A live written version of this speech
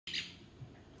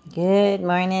Good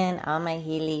morning, all my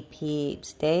Healy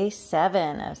peeps. Day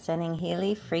 7 of sending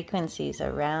Healy frequencies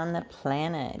around the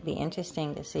planet. It'd be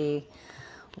interesting to see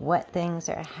what things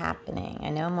are happening. I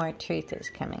know more truth is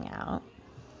coming out.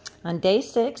 On day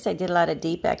 6, I did a lot of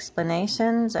deep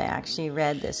explanations. I actually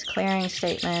read this clearing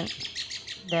statement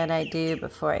that I do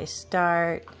before I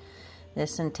start.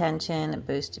 This intention, a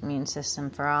boost immune system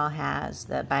for all, has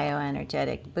the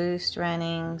bioenergetic boost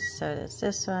running. So does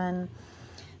this one.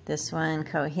 This one,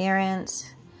 coherence,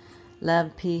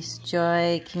 love, peace,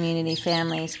 joy, community,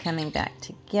 families coming back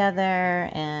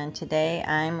together. And today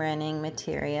I'm running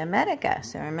Materia Medica.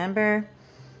 So remember,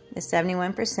 the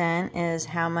 71% is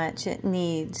how much it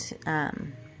needs.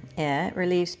 It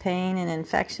relieves pain and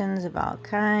infections of all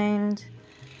kinds.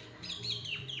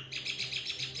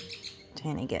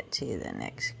 Trying to get to the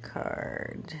next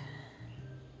card.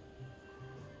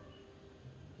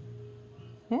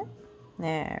 Yeah,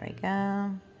 there we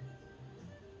go.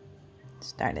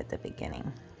 Start at the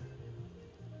beginning.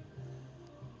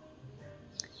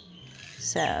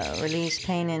 So, relieves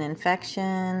pain and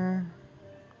infection.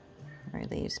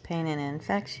 Relieves pain and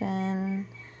infection.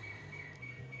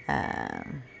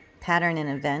 Pattern and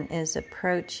event is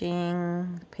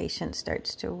approaching. The patient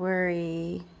starts to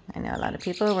worry. I know a lot of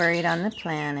people are worried on the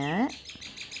planet.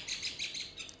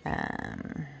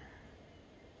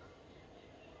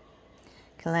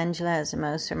 Calendula has the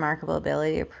most remarkable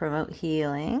ability to promote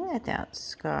healing without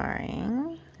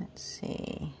scarring. Let's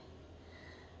see.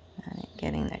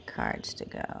 Getting the cards to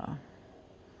go.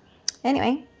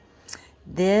 Anyway,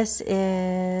 this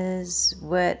is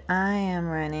what I am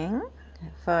running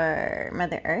for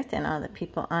Mother Earth and all the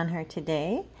people on her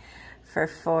today for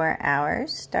 4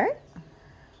 hours start.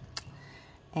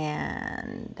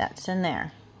 And that's in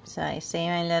there. So I say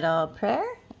my little prayer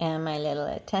and my little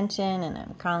attention, and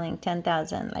I'm calling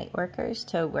 10,000 light workers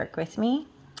to work with me,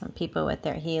 and people with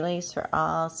their Healys, for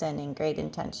all sending great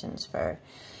intentions for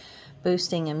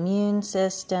boosting immune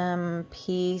system,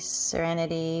 peace,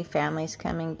 serenity, families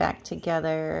coming back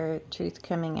together, truth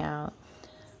coming out,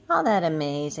 all that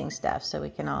amazing stuff, so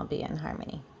we can all be in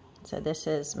harmony. So this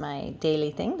is my daily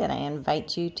thing that I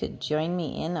invite you to join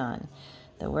me in on.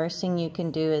 The worst thing you can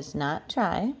do is not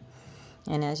try.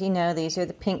 And as you know, these are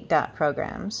the pink dot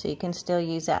programs, so you can still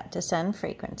use that to send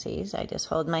frequencies. I just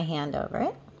hold my hand over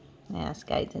it. I ask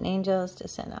guides and angels to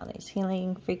send all these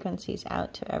healing frequencies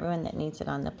out to everyone that needs it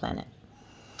on the planet.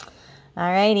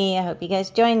 Alrighty, I hope you guys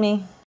join me.